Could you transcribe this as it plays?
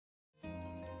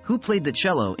Who played the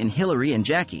cello in Hilary and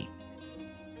Jackie?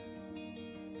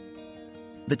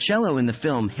 The cello in the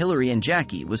film Hilary and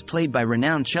Jackie was played by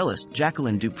renowned cellist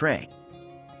Jacqueline du Pré.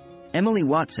 Emily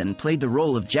Watson played the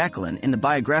role of Jacqueline in the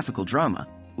biographical drama,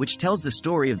 which tells the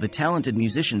story of the talented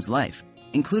musician's life,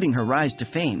 including her rise to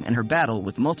fame and her battle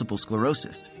with multiple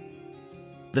sclerosis.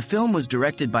 The film was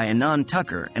directed by Anand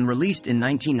Tucker and released in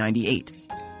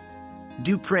 1998.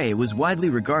 Du Pré was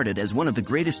widely regarded as one of the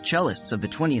greatest cellists of the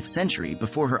 20th century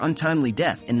before her untimely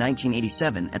death in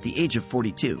 1987 at the age of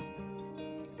 42.